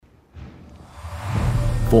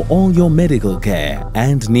for all your medical care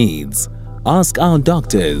and needs. Ask our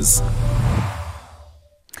doctors.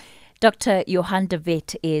 Dr. Johan de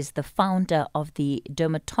Wet is the founder of the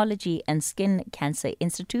Dermatology and Skin Cancer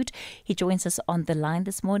Institute. He joins us on the line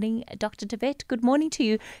this morning. Dr. de Wet, good morning to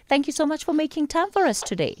you. Thank you so much for making time for us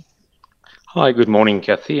today. Hi, good morning,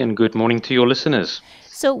 Kathy, and good morning to your listeners.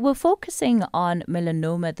 So we're focusing on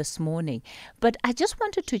melanoma this morning, but I just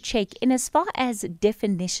wanted to check in as far as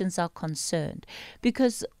definitions are concerned,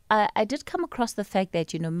 because I did come across the fact that,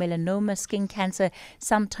 melanoma, skin cancer,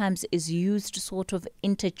 sometimes is used sort of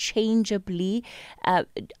interchangeably.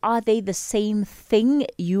 Are they the same thing?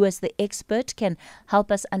 You as the expert can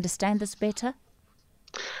help us understand this better?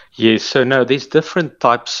 Yes, so no, there's different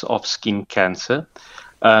types of skin cancer.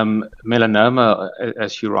 Melanoma,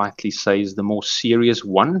 as you rightly say, is the more serious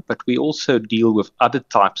one, but we also deal with other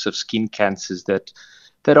types of skin cancers that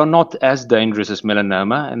are not as dangerous as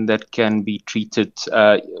melanoma and that can be treated,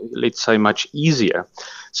 let's say, much easier.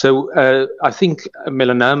 So I think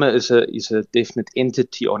melanoma is a definite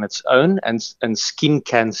entity on its own, and skin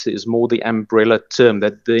cancer is more the umbrella term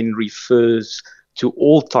that then refers to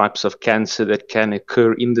all types of cancer that can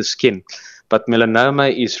occur in the skin. But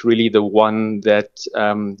melanoma is really the one that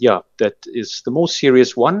is the more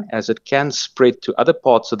serious one, as it can spread to other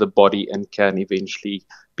parts of the body and can eventually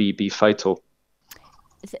be fatal.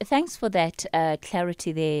 Thanks for that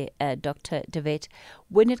clarity there, Dr. de Wet.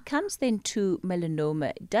 When it comes then to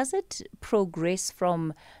melanoma, does it progress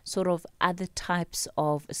from sort of other types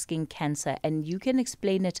of skin cancer? And you can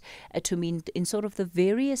explain it to me in sort of the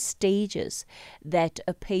various stages that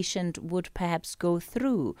a patient would perhaps go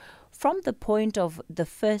through, from the point of the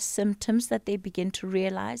first symptoms that they begin to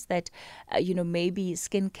realize that, maybe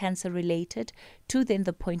skin cancer related, to then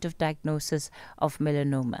the point of diagnosis of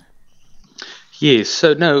melanoma. Yes,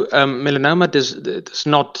 so no, melanoma does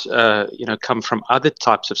not, come from other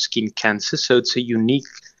types of skin cancer. So it's a unique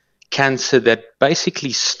cancer that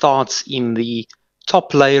basically starts in the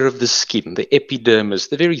top layer of the skin, the epidermis,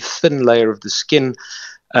 the very thin layer of the skin,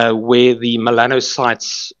 where the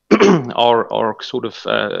melanocytes are sort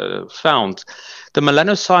of found. The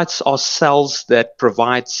melanocytes are cells that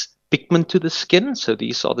provides pigment to the skin. So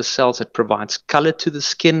these are the cells that provides color to the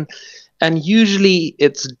skin. And usually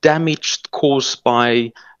it's damage caused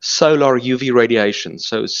by solar UV radiation.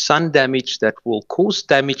 So sun damage that will cause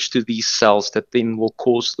damage to these cells that then will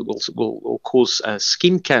cause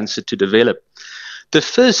skin cancer to develop. The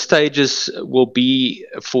first stages will be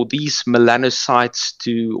for these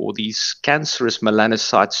melanocytes or these cancerous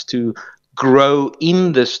melanocytes to grow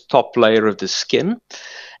in this top layer of the skin.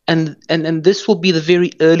 And this will be the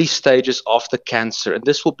very early stages of the cancer, and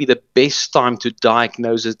this will be the best time to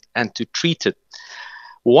diagnose it and to treat it.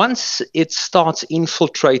 Once it starts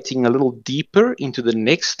infiltrating a little deeper into the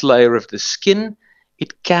next layer of the skin,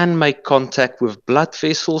 it can make contact with blood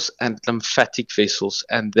vessels and lymphatic vessels,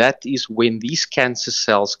 and that is when these cancer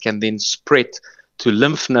cells can then spread to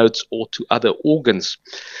lymph nodes or to other organs.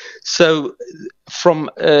 So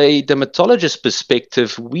from a dermatologist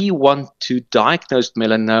perspective, we want to diagnose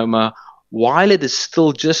melanoma while it is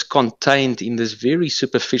still just contained in this very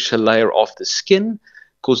superficial layer of the skin,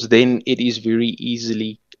 because then it is very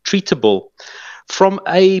easily treatable. From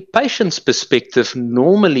a patient's perspective,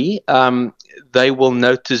 normally they will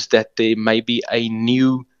notice that there may be a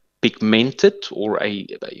new pigmented or a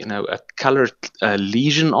colored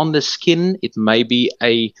lesion on the skin. It may be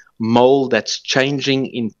a mole that's changing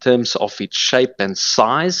in terms of its shape and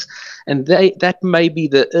size, and that may be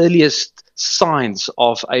the earliest signs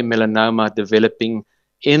of a melanoma developing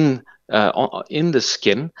in the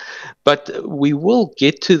skin. But we will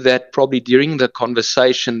get to that probably during the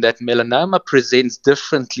conversation, that melanoma presents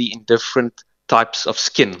differently in different types of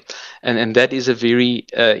skin, and that is a very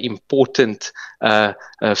important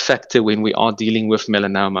factor when we are dealing with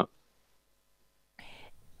melanoma.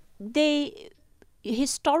 There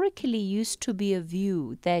historically used to be a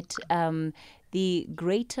view that the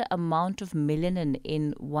greater amount of melanin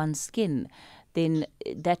in one's skin, then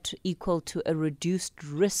that equal to a reduced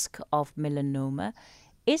risk of melanoma.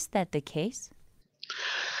 Is that the case?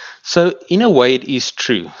 So in a way it is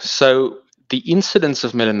true. So the incidence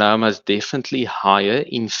of melanoma is definitely higher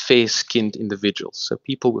in fair-skinned individuals. So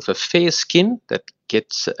people with a fair skin that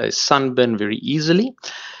gets a sunburn very easily.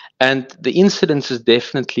 And the incidence is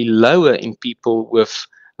definitely lower in people with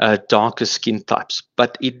darker skin types.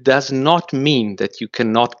 But it does not mean that you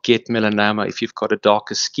cannot get melanoma if you've got a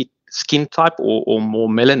darker skin type or more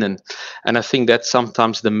melanin. And I think that's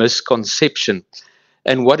sometimes the misconception.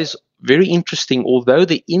 And what is very interesting, although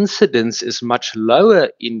the incidence is much lower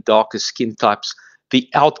in darker skin types, the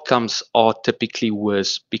outcomes are typically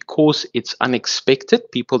worse because it's unexpected.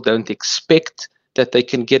 People don't expect that they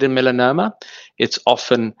can get a melanoma. It's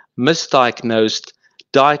often misdiagnosed,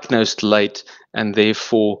 diagnosed late, and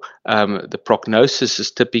therefore the prognosis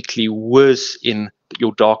is typically worse in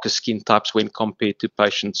your darker skin types when compared to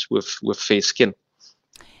patients with fair skin.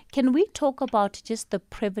 Can we talk about just the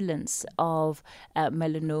prevalence of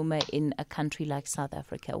melanoma in a country like South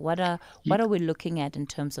Africa? What are we looking at in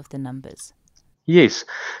terms of the numbers? Yes.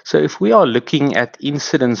 So if we are looking at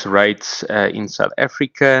incidence rates in South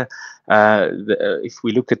Africa, if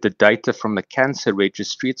we look at the data from the cancer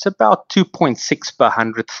registry, it's about 2.6 per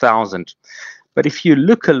 100,000. But if you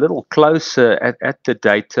look a little closer at the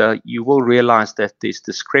data, you will realize that there's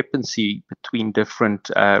discrepancy between different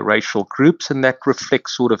racial groups, and that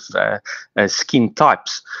reflects sort of skin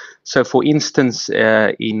types. So, for instance,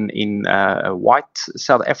 in white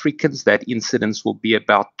South Africans, that incidence will be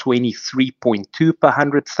about 23.2 per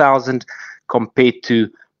 100,000 compared to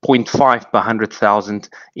 0.5 per 100,000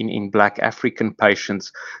 in Black African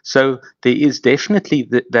patients. So there is definitely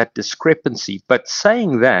that discrepancy. But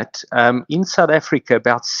saying that, in South Africa,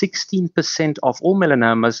 about 16% of all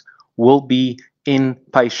melanomas will be in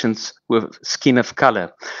patients with skin of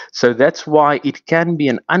color. So that's why it can be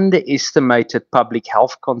an underestimated public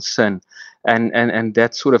health concern. And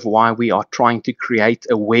that's sort of why we are trying to create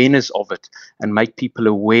awareness of it and make people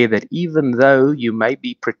aware that even though you may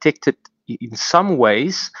be protected in some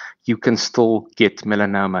ways, you can still get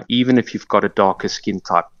melanoma, even if you've got a darker skin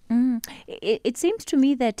type. It seems to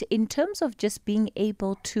me that in terms of just being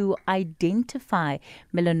able to identify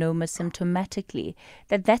melanoma symptomatically,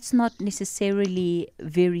 that's not necessarily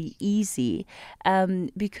very easy,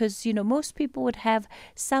 because, most people would have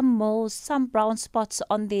some moles, some brown spots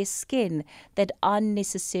on their skin that aren't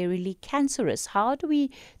necessarily cancerous. How do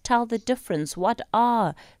we tell the difference? What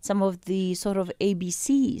are some of the sort of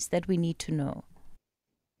ABCs that we need to know?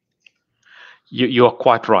 You are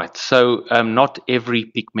quite right. So not every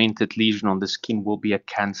pigmented lesion on the skin will be a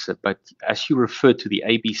cancer, but as you refer to the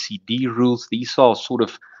ABCD rules, these are sort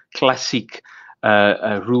of classic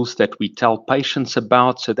rules that we tell patients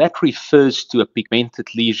about. So that refers to a pigmented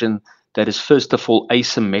lesion that is, first of all,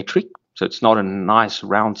 asymmetric. So it's not a nice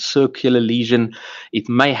round circular lesion. It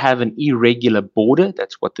may have an irregular border.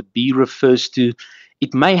 That's what the B refers to.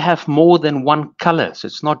 It may have more than one color. So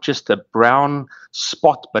it's not just a brown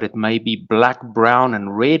spot, but it may be black, brown,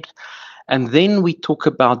 and red. And then we talk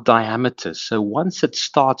about diameter. So once it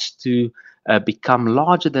starts to become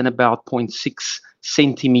larger than about zero 0.6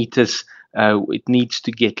 centimeters, it needs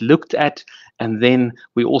to get looked at. And then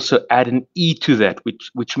we also add an E to that,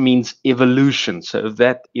 which means evolution. So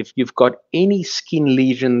that if you've got any skin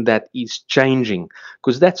lesion that is changing,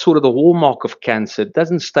 because that's sort of the hallmark of cancer, it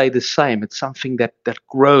doesn't stay the same. It's something that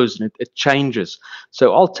grows and it changes.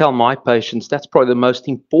 So I'll tell my patients that's probably the most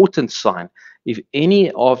important sign. If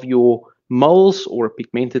any of your moles or a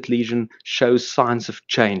pigmented lesion shows signs of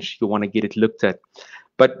change, you want to get it looked at.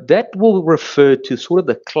 But that will refer to sort of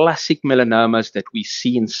the classic melanomas that we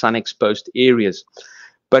see in sun-exposed areas.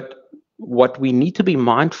 But what we need to be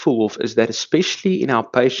mindful of is that, especially in our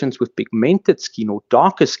patients with pigmented skin or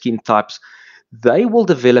darker skin types, they will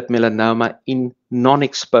develop melanoma in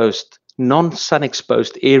non-exposed,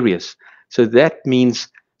 non-sun-exposed areas. So that means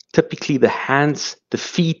typically the hands, the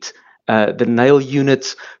feet, the nail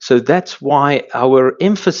units. So that's why our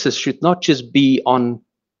emphasis should not just be on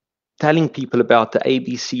telling people about the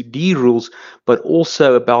ABCD rules, but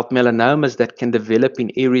also about melanomas that can develop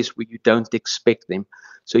in areas where you don't expect them.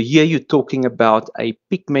 So here you're talking about a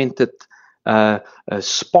pigmented a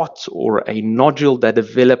spot or a nodule that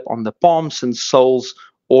develop on the palms and soles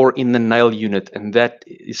or in the nail unit, and that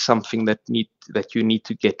is something that you need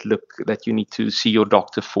to see your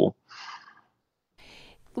doctor for.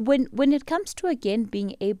 When it comes to, again,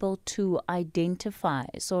 being able to identify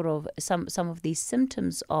sort of some of these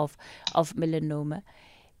symptoms of melanoma,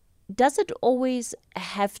 does it always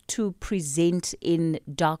have to present in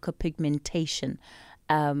darker pigmentation?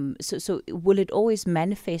 So will it always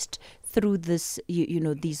manifest through this,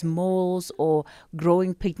 these moles or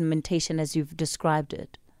growing pigmentation as you've described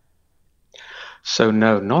it? So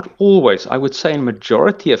no, not always. I would say in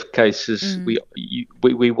majority of cases,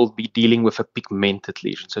 we will be dealing with a pigmented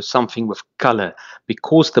lesion, so something with color,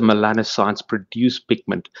 because the melanocytes produce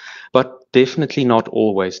pigment, but definitely not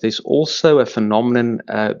always. There's also a phenomenon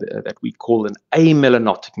that we call an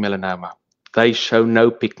amelanotic melanoma. They show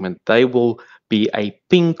no pigment. They will be a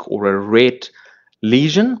pink or a red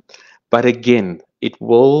lesion, but again, it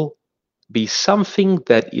will be something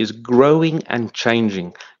that is growing and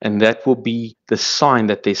changing, and that will be the sign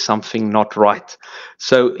that there's something not right.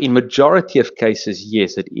 So in majority of cases,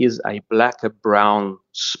 yes, it is a black or brown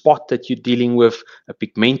spot that you're dealing with, a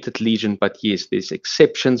pigmented lesion, but yes, there's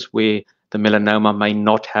exceptions where the melanoma may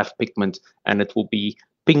not have pigment and it will be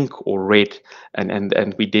pink or red,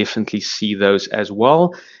 and we definitely see those as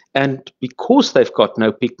well. And because they've got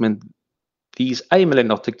no pigment, these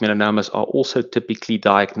amelanotic melanomas are also typically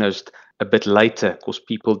diagnosed a bit later because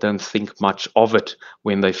people don't think much of it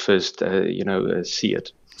when they first, see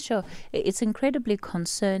it. Sure. It's incredibly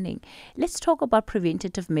concerning. Let's talk about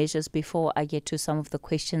preventative measures before I get to some of the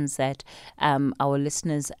questions that our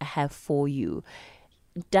listeners have for you.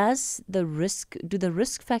 Do the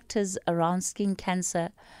risk factors around skin cancer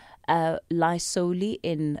lie solely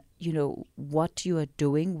in, what you are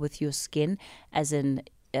doing with your skin, as in,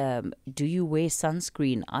 do you wear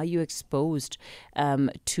sunscreen? Are you exposed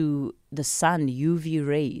to the sun, UV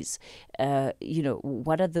rays?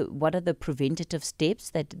 What are the preventative steps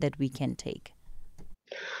that we can take?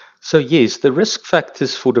 So yes, the risk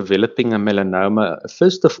factors for developing a melanoma,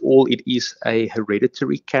 first of all, it is a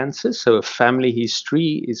hereditary cancer. So a family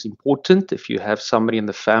history is important. If you have somebody in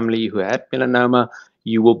the family who had melanoma,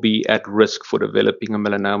 you will be at risk for developing a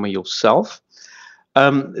melanoma yourself.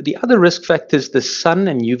 The other risk factors, the sun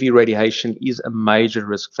and UV radiation is a major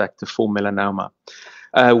risk factor for melanoma.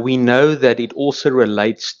 We know that it also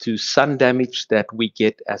relates to sun damage that we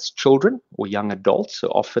get as children or young adults. So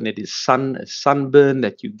often it is sunburn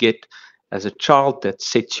that you get as a child that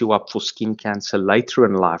sets you up for skin cancer later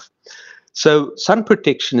in life. So sun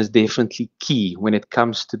protection is definitely key when it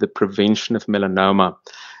comes to the prevention of melanoma.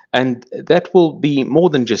 And that will be more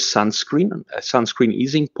than just sunscreen. Sunscreen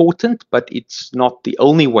is important, but it's not the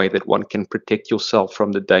only way that one can protect yourself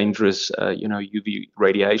from the dangerous, UV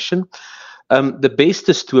radiation. The best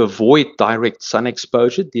is to avoid direct sun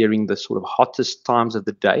exposure during the sort of hottest times of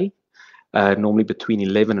the day, normally between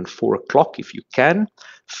 11 and 4 o'clock if you can.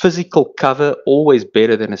 Physical cover, always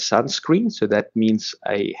better than a sunscreen. So that means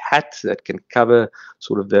a hat that can cover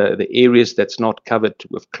sort of the areas that's not covered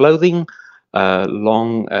with clothing,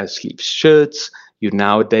 long sleeve shirts. You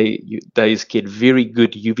nowadays get very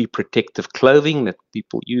good UV protective clothing that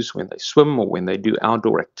people use when they swim or when they do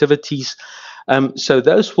outdoor activities. So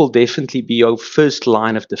those will definitely be your first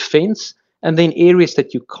line of defense. And then areas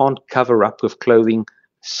that you can't cover up with clothing,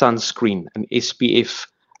 sunscreen, an SPF,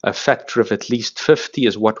 a factor of at least 50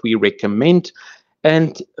 is what we recommend.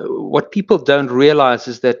 And what people don't realize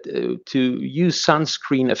is that to use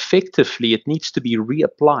sunscreen effectively, it needs to be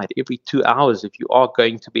reapplied every 2 hours if you are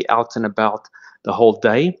going to be out and about the whole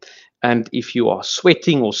day. And if you are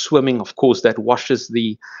sweating or swimming, of course, that washes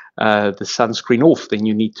the sunscreen off. Then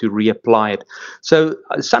you need to reapply it. So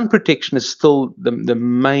sun protection is still the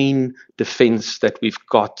main defense that we've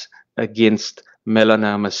got against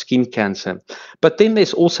melanoma skin cancer. But then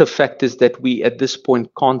there's also factors that we at this point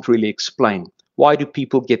can't really explain. Why do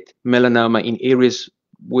people get melanoma in areas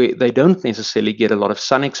where they don't necessarily get a lot of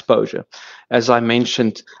sun exposure? As I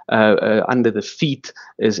mentioned, under the feet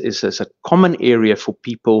is a common area for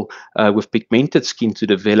people with pigmented skin to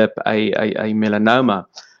develop a melanoma.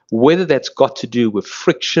 Whether that's got to do with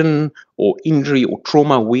friction or injury or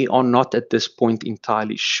trauma, we are not at this point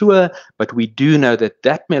entirely sure, but we do know that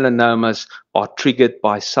melanomas are triggered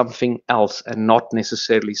by something else and not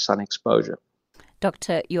necessarily sun exposure.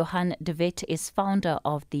 Dr. Johan de Wet is founder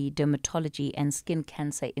of the Dermatology and Skin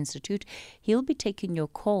Cancer Institute. He'll be taking your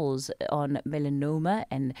calls on melanoma,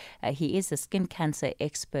 and he is a skin cancer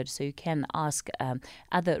expert, so you can ask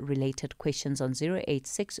other related questions on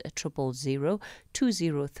 086 000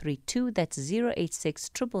 2032. That's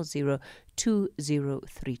 086 000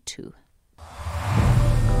 2032.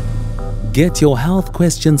 Get your health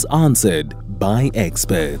questions answered by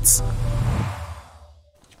experts.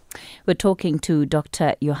 We're talking to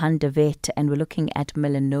Dr. Johan de Wet, and we're looking at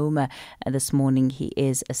melanoma this morning. He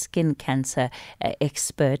is a skin cancer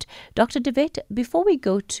expert. Dr. de Wet, before we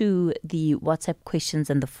go to the WhatsApp questions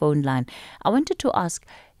and the phone line, I wanted to ask,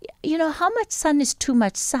 how much sun is too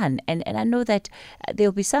much sun? And I know that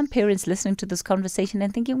there'll be some parents listening to this conversation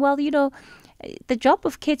and thinking, well, the job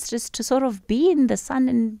of kids is to sort of be in the sun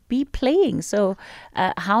and be playing. So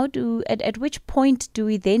at which point do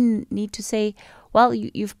we then need to say, well,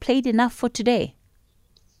 you've played enough for today?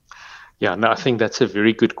 Yeah, no, I think that's a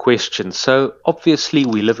very good question. So obviously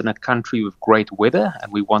we live in a country with great weather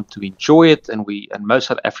and we want to enjoy it, and most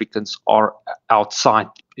South Africans are outside,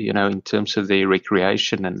 in terms of their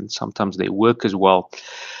recreation and sometimes their work as well.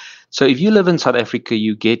 So if you live in South Africa,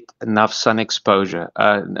 you get enough sun exposure.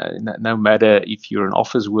 No matter if you're an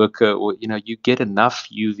office worker or, you get enough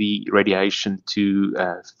UV radiation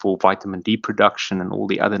for vitamin D production and all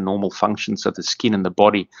the other normal functions of the skin and the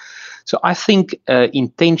body. So I think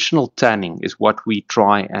intentional tanning is what we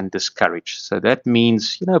try and discourage. So that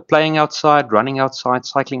means, playing outside, running outside,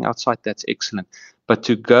 cycling outside, that's excellent. But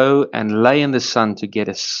to go and lay in the sun to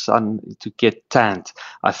get tanned,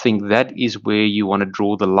 I think that is where you want to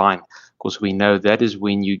draw the line, because we know that is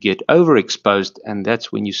when you get overexposed, and that's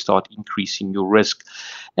when you start increasing your risk.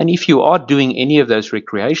 And if you are doing any of those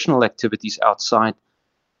recreational activities outside,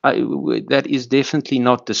 that is definitely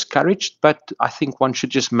not discouraged, but I think one should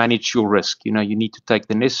just manage your risk. You need to take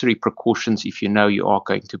the necessary precautions if you are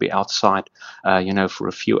going to be outside, for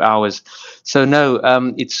a few hours. So no,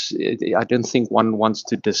 I don't think one wants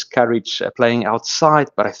to discourage playing outside,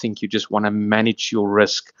 but I think you just want to manage your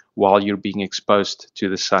risk while you're being exposed to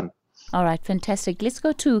the sun. All right, fantastic. Let's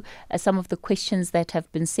go to some of the questions that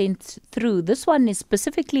have been sent through. This one is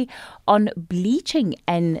specifically on bleaching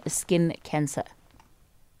and skin cancer.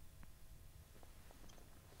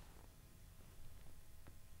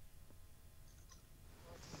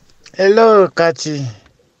 Hello, Kati.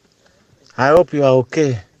 I hope you are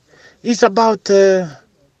okay. It's about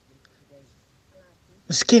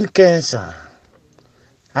skin cancer.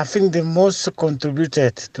 I think the most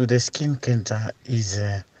contributed to the skin cancer is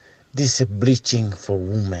this bleaching for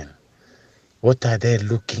women. What are they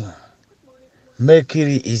looking?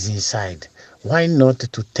 Mercury is inside. Why not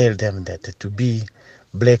to tell them that to be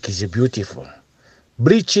black is beautiful?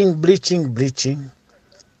 Bleaching.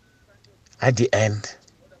 At the end,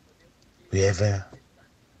 we have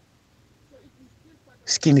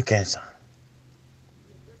skin cancer.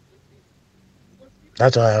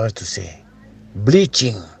 That's what I want to say.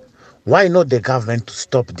 Bleaching. Why not the government to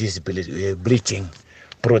stop this bleaching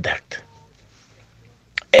product?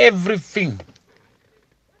 Everything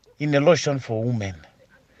in a lotion for women,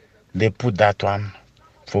 they put that one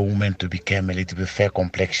for women to become a little bit fair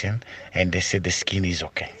complexion, and they say the skin is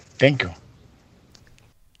okay. Thank you.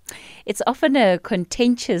 It's often a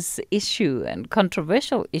contentious issue and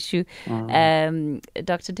controversial issue.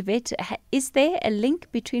 Dr. de Wet, is there a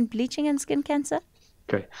link between bleaching and skin cancer?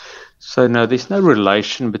 Okay. So no, there's no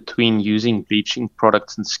relation between using bleaching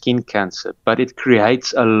products and skin cancer, but it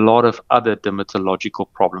creates a lot of other dermatological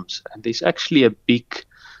problems. And there's actually a big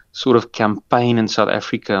sort of campaign in South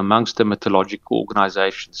Africa amongst dermatological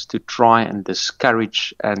organizations to try and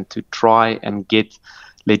discourage and to try and get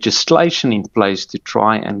legislation in place to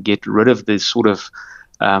try and get rid of this sort of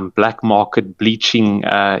black market bleaching,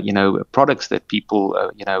 products that people,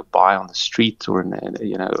 buy on the street or,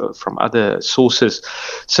 from other sources.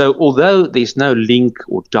 So although there's no link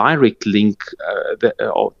or direct link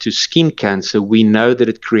to skin cancer, we know that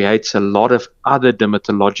it creates a lot of other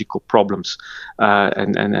dermatological problems.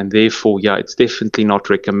 And therefore, it's definitely not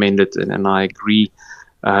recommended. And I agree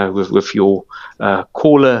with your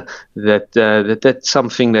caller that that's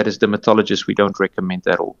something that as dermatologists we don't recommend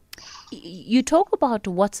at all. You talk about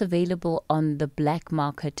what's available on the black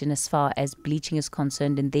market in as far as bleaching is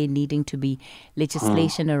concerned, and there needing to be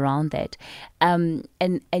legislation around that. And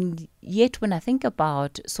yet when I think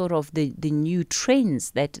about sort of the new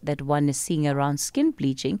trends that one is seeing around skin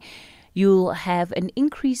bleaching, you'll have an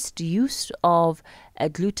increased use of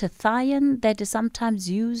glutathione that is sometimes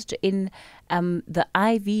used in the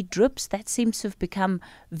IV drips. That seems to have become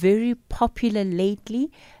very popular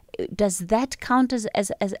lately. Does that count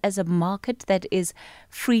as a market that is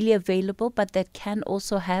freely available, but that can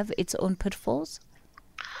also have its own pitfalls?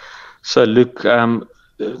 So look,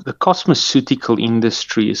 the cosmeceutical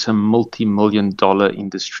industry is a multi-million-dollar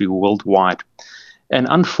industry worldwide. And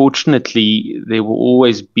unfortunately, there will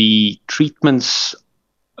always be treatments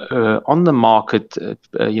on the market,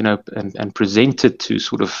 and presented to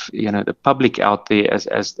sort of, the public out there as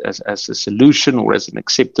a solution or as an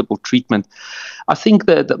acceptable treatment. I think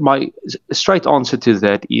that my straight answer to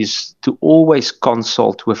that is to always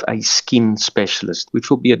consult with a skin specialist, which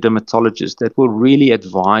will be a dermatologist that will really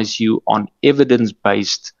advise you on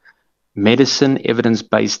evidence-based medicine,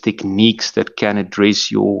 evidence-based techniques that can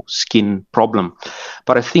address your skin problem.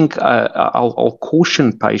 But I think I'll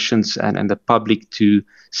caution patients and the public to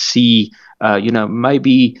see,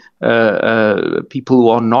 maybe people who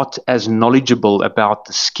are not as knowledgeable about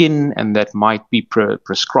the skin and that might be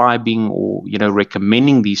prescribing or,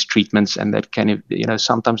 recommending these treatments, and that can,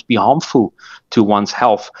 sometimes be harmful to one's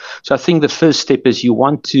health. So I think the first step is you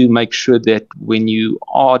want to make sure that when you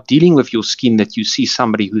are dealing with your skin, that you see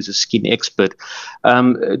somebody who's a skin expert.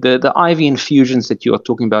 The IV infusions that you are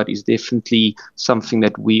talking about is definitely something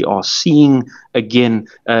that we are seeing. Again,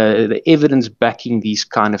 the evidence backing these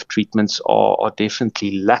kind of treatments are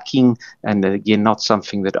definitely lacking, and again, not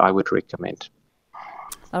something that I would recommend.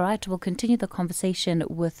 All right, we'll continue the conversation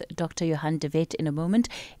with Dr. Johan de Wet in a moment.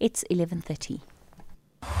 It's 11:30.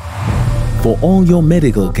 For all your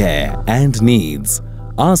medical care and needs,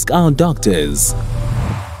 ask our doctors.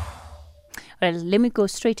 Well, let me go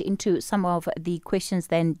straight into some of the questions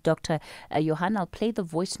then, Dr. Johan. I'll play the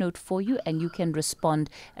voice note for you and you can respond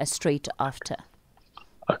straight after.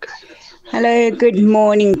 Okay. Hello, good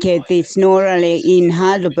morning, Kathy. It's Nora in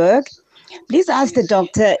Heidelberg. Please ask the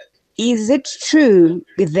doctor, is it true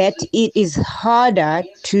that it is harder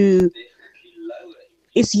to,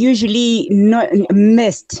 it's usually not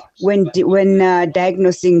missed when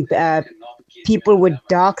diagnosing people with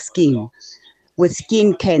dark skin, with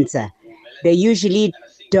skin cancer? They usually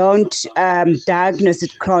don't diagnose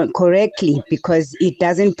it correctly because it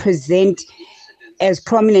doesn't present as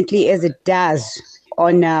prominently as it does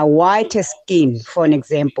on whiter skin, for an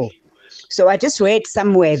example. So I just read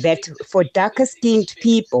somewhere that for darker skinned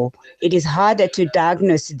people, it is harder to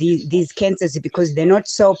diagnose these cancers because they're not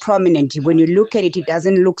so prominent. When you look at it, it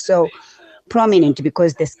doesn't look so prominent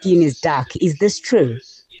because the skin is dark. Is this true?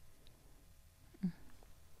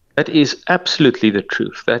 That is absolutely the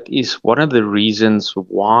truth. That is one of the reasons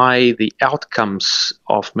why the outcomes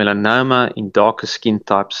of melanoma in darker skin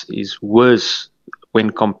types is worse when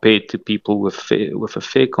compared to people with a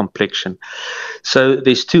fair complexion. So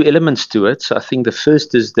there's two elements to it. So I think the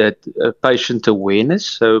first is that patient awareness.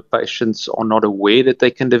 So patients are not aware that they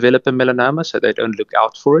can develop a melanoma, so they don't look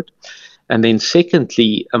out for it. And then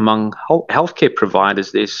secondly, among healthcare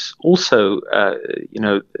providers, there's also,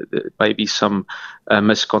 maybe some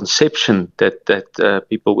misconception that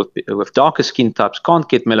people with darker skin types can't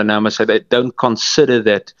get melanoma, so they don't consider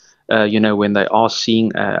that, when they are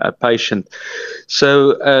seeing a patient.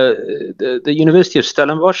 So the University of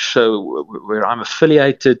Stellenbosch, so where I'm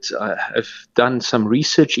affiliated, have done some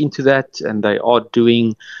research into that, and they are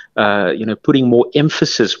doing, putting more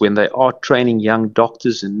emphasis when they are training young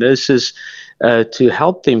doctors and nurses to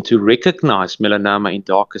help them to recognize melanoma in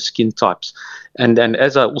darker skin types. And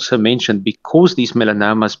as I also mentioned, because these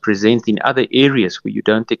melanomas present in other areas where you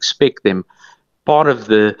don't expect them, part of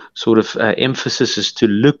the sort of emphasis is to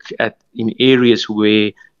look at in areas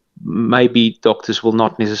where maybe doctors will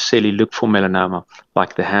not necessarily look for melanoma,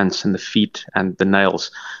 like the hands and the feet and the nails.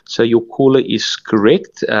 So your caller is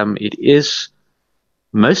correct. It is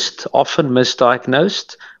often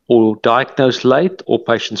misdiagnosed, or diagnosed late, or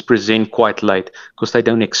patients present quite late because they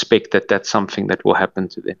don't expect that that's something that will happen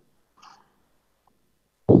to them.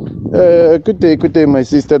 Good day, my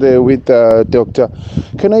sister there with doctor.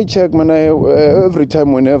 Can I check, every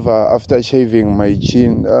time, whenever after shaving my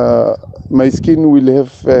chin, my skin will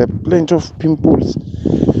have plenty of pimples,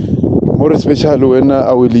 more especially when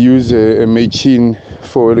I will use a machine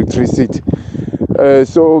for electricity.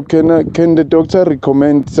 So can the doctor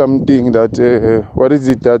recommend something that, what is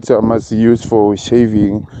it that I must use for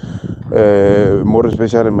shaving, more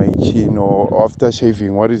especially my chin, or after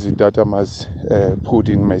shaving, what is it that I must put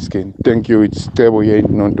in my skin? Thank you. It's Tebo here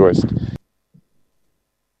in Northwest.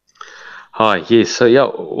 Hi, yes. So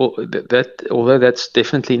although that's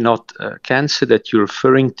definitely not cancer that you're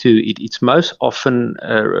referring to, it's most often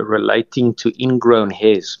relating to ingrown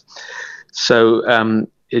hairs. So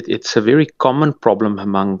it's a very common problem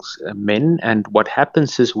amongst men. And what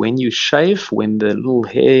happens is when you shave, when the little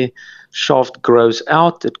hair shaft grows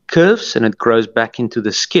out, it curves and it grows back into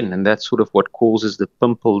the skin. And that's sort of what causes the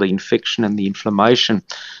pimple, the infection, and the inflammation.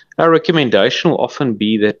 Our recommendation will often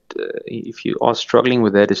be that if you are struggling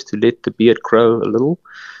with that, is to let the beard grow a little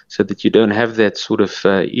so that you don't have that sort of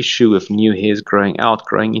issue of new hairs growing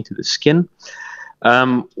into the skin.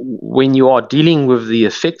 When you are dealing with the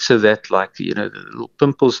effects of that, like the little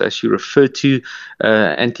pimples as you refer to,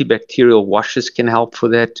 antibacterial washes can help for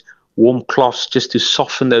that. Warm cloths just to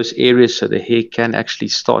soften those areas so the hair can actually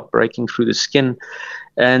start breaking through the skin.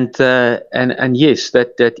 And yes,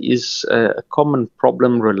 that is a common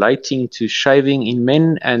problem relating to shaving in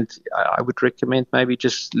men. And I would recommend maybe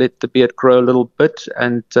just let the beard grow a little bit,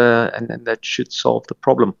 and then that should solve the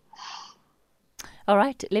problem. All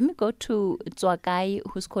right, let me go to Zwagai,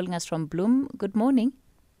 who's calling us from Bloem. Good morning.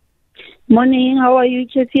 Morning. How are you,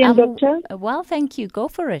 Casey and Doctor? Well, thank you. Go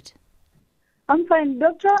for it. I'm fine.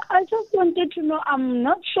 Doctor, I just wanted to know, I'm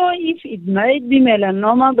not sure if it might be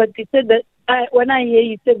melanoma, but you said that when I hear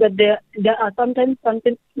you said that there are sometimes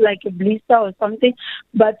something like a blister or something,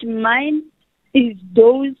 but mine is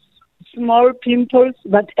those small pimples,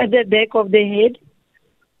 but at the back of the head.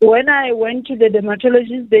 When I went to the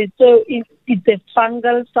dermatologist, they said it's a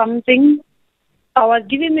fungal something. I was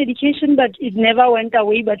given medication, but it never went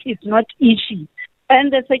away, but it's not itchy.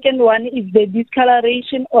 And the second one is the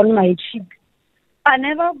discoloration on my cheek. I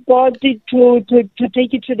never got it to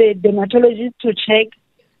take it to the dermatologist to check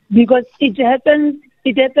because it happened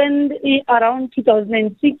around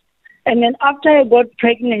 2006. And then after I got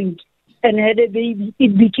pregnant and had a baby,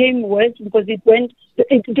 it became worse because it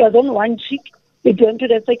was on one cheek, it went to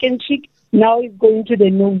the second cheek, now it's going to the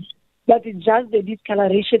nose. But it's just the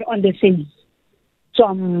discoloration on the face. So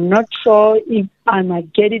I'm not sure if I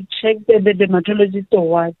might get it checked at the dermatologist or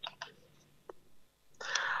what.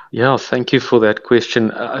 Yeah, thank you for that question.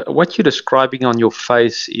 What you're describing on your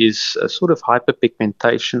face is a sort of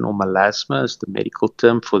hyperpigmentation or melasma is the medical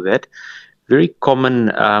term for that. Very common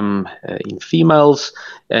in females,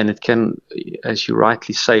 and it can, as you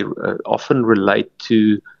rightly say, often relate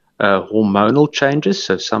to hormonal changes.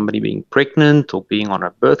 So somebody being pregnant or being on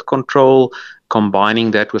a birth control,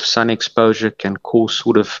 combining that with sun exposure can cause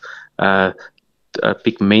sort of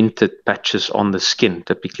pigmented patches on the skin,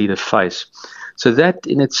 typically the face. So that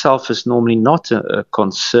in itself is normally not a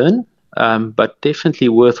concern, but definitely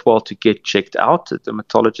worthwhile to get checked out. The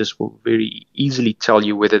dermatologist will very easily tell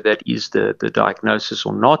you whether that is the diagnosis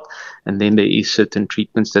or not, and then there is certain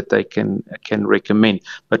treatments that they can recommend.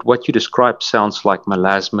 But what you described sounds like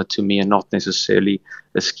melasma to me and not necessarily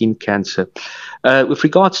a skin cancer. With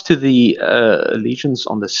regards to the lesions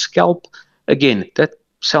on the scalp, again, that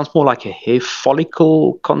sounds more like a hair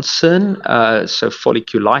follicle concern. So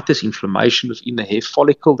folliculitis, inflammation within the hair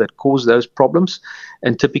follicle that cause those problems,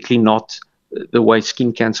 and typically not the way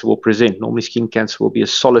skin cancer will present. Normally skin cancer will be a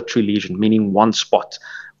solitary lesion, meaning one spot,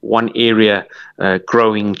 one area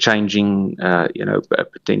growing, changing,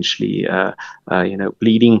 potentially,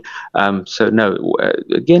 bleeding. So no,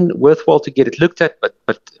 again, worthwhile to get it looked at,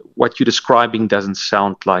 but what you're describing doesn't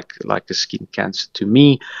sound like a skin cancer to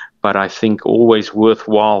me. But I think always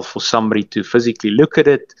worthwhile for somebody to physically look at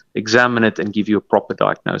it, examine it, and give you a proper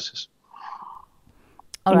diagnosis.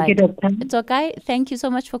 All right. It's okay. Thank you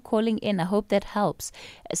so much for calling in. I hope that helps.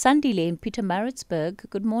 Sandile in Pietermaritzburg,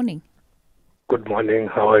 good morning. Good morning.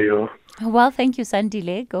 How are you? Well, thank you,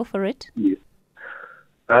 Sandile. Go for it. Yes.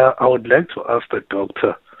 I would like to ask the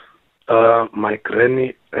doctor. My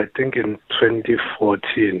granny, I think in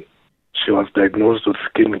 2014, she was diagnosed with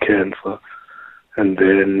skin cancer. And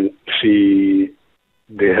then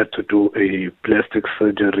they had to do a plastic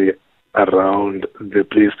surgery around the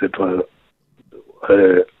place that was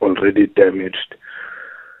already damaged.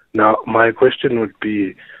 Now, my question would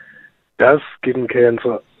be, does skin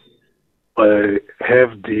cancer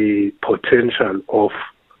have the potential of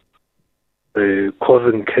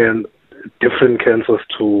causing different cancers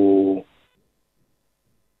to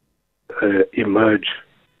emerge?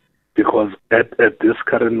 Because at this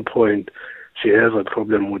current point, she has a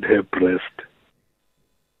problem with her breast.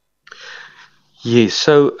 Yes,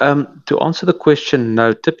 so to answer the question,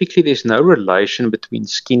 no, typically there's no relation between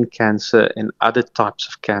skin cancer and other types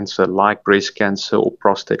of cancer like breast cancer or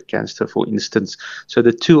prostate cancer, for instance. So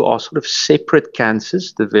the two are sort of separate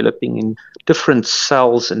cancers developing in different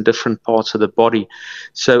cells in different parts of the body.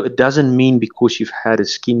 So it doesn't mean because you've had a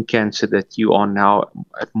skin cancer that you are now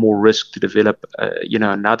at more risk to develop,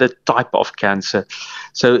 another type of cancer.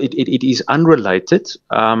 So it is unrelated. So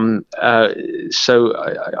I'm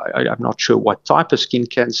not sure what type of skin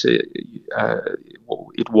cancer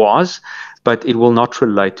it was, but it will not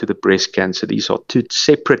relate to the breast cancer. These are two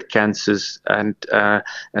separate cancers, and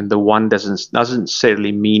the one doesn't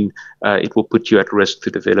necessarily mean it will put you at risk to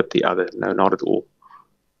develop the other. No, not at all.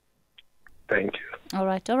 Thank you. All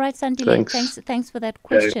right, Sandile. Thanks for that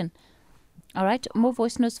question. All right, more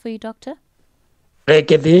voice notes for you, doctor. Hey,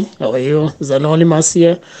 Kathy, how are you? Anonymous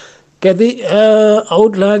here. Kathy, I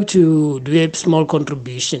would like to do a small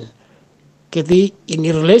contribution. Kathy, in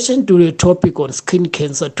relation to the topic on skin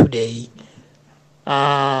cancer today,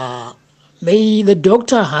 may the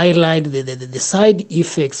doctor highlight the side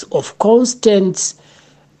effects of constant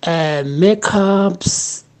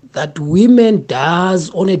makeups that women does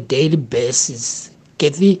on a daily basis.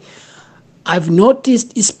 Kathy, I've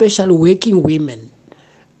noticed, especially working women,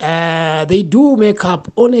 they do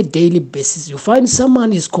makeup on a daily basis. You find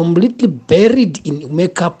someone is completely buried in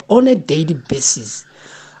makeup on a daily basis.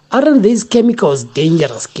 Aren't these chemicals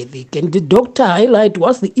dangerous, Kathy? Can the doctor highlight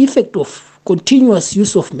what's the effect of continuous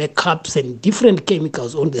use of makeups and different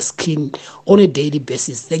chemicals on the skin on a daily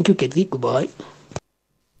basis? Thank you, Kathy. Goodbye.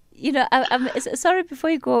 I'm sorry,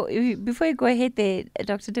 before you go ahead there,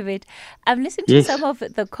 Dr. De Wet, I'm listening to Yes. some of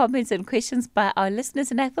the comments and questions by our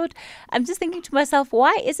listeners, and I'm just thinking to myself,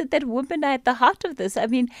 why is it that women are at the heart of this? I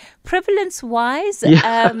mean, prevalence-wise,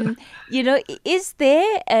 Yeah. is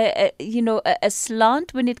there a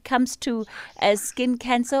slant when it comes to skin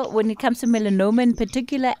cancer, when it comes to melanoma in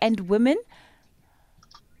particular, and women?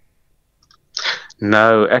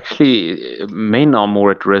 No, actually, men are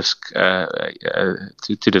more at risk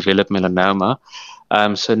to develop melanoma.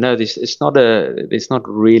 So no, there's not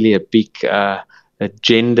really a big a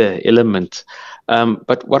gender element.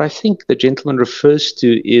 But what I think the gentleman refers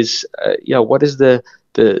to is, what is the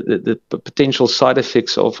potential side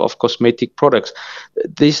effects of cosmetic products?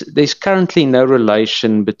 There's currently no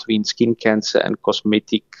relation between skin cancer and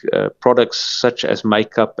cosmetic products such as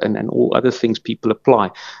makeup and all other things people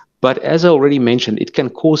apply. But as I already mentioned, it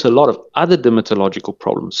can cause a lot of other dermatological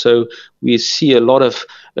problems. So we see a lot of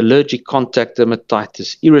allergic contact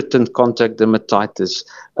dermatitis, irritant contact dermatitis,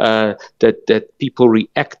 that people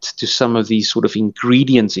react to some of these sort of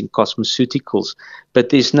ingredients in cosmeceuticals. But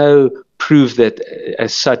there's no proof that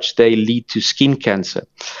as such they lead to skin cancer.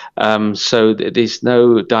 So there's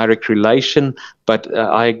no direct relation. But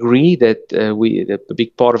I agree that a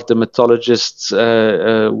big part of dermatologists'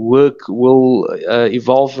 work will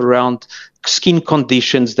evolve around skin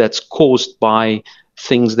conditions that's caused by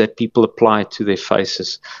things that people apply to their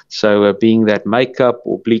faces. So being that makeup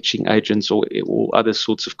or bleaching agents or other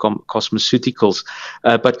sorts of cosmeceuticals,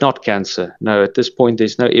 but not cancer. No, at this point,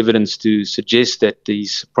 there's no evidence to suggest that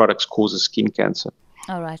these products cause skin cancer.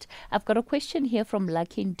 All right. I've got a question here from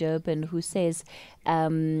Lucky in Durban who says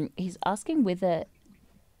he's asking whether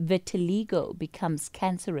vitiligo becomes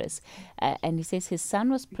cancerous. And he says his son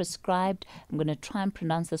was prescribed, I'm going to try and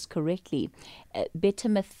pronounce this correctly,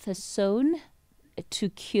 betamethasone to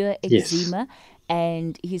cure eczema. Yes.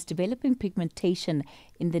 And he's developing pigmentation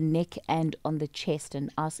in the neck and on the chest.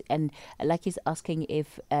 And he's asking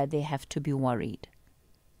if they have to be worried.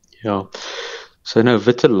 Yeah. So no,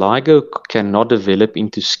 vitiligo cannot develop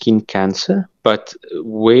into skin cancer, but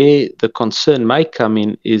where the concern may come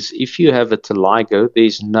in is if you have vitiligo,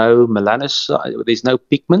 there's no melanocyte, there's no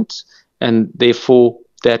pigment, and therefore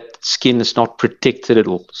that skin is not protected at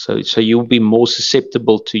all. So you'll be more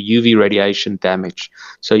susceptible to UV radiation damage.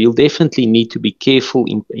 So you'll definitely need to be careful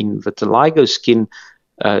in vitiligo skin.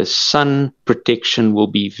 Sun protection will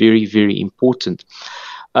be very, very important.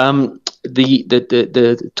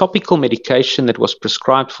 The topical medication that was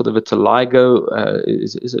prescribed for the vitiligo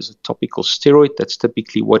is a topical steroid. That's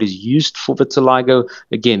typically what is used for vitiligo.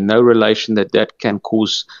 Again, no relation that can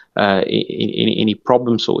cause any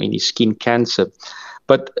problems or any skin cancer.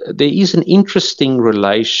 But there is an interesting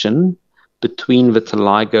relation between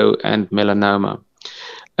vitiligo and melanoma.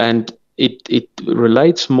 And it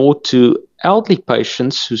relates more to elderly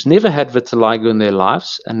patients who's never had vitiligo in their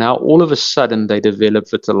lives, and now all of a sudden they develop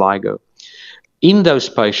vitiligo. In those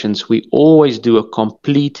patients, we always do a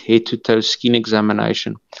complete head-to-toe skin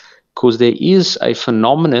examination because there is a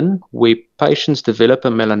phenomenon where patients develop a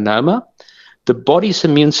melanoma. The body's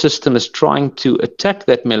immune system is trying to attack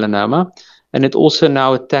that melanoma, and it also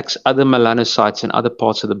now attacks other melanocytes in other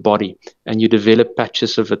parts of the body, and you develop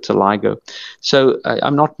patches of vitiligo. So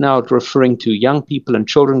I'm not now referring to young people and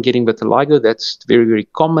children getting vitiligo. That's very, very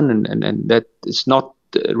common, and that is not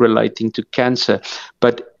relating to cancer.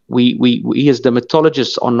 But we as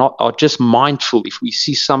dermatologists are just mindful. If we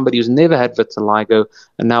see somebody who's never had vitiligo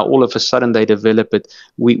and now all of a sudden they develop it,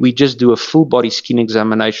 we just do a full body skin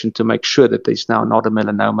examination to make sure that there's now not a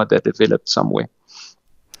melanoma that developed somewhere.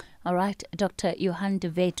 All right, Dr. Johan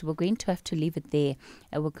de Wet, we're going to have to leave it there.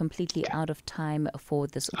 We're completely out of time for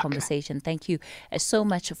this conversation. Thank you so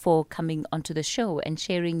much for coming onto the show and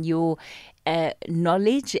sharing your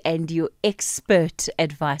knowledge and your expert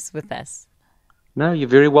advice with us. No, you're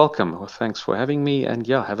very welcome. Well, thanks for having me, and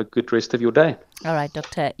have a good rest of your day. All right,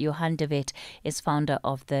 Dr. Johan de Wet is founder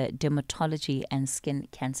of the Dermatology and Skin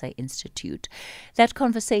Cancer Institute. That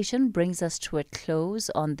conversation brings us to a close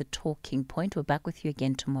on The Talking Point. We're back with you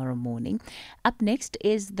again tomorrow morning. Up next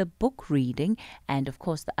is the book reading, and of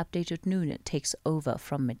course, the update at noon takes over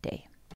from midday.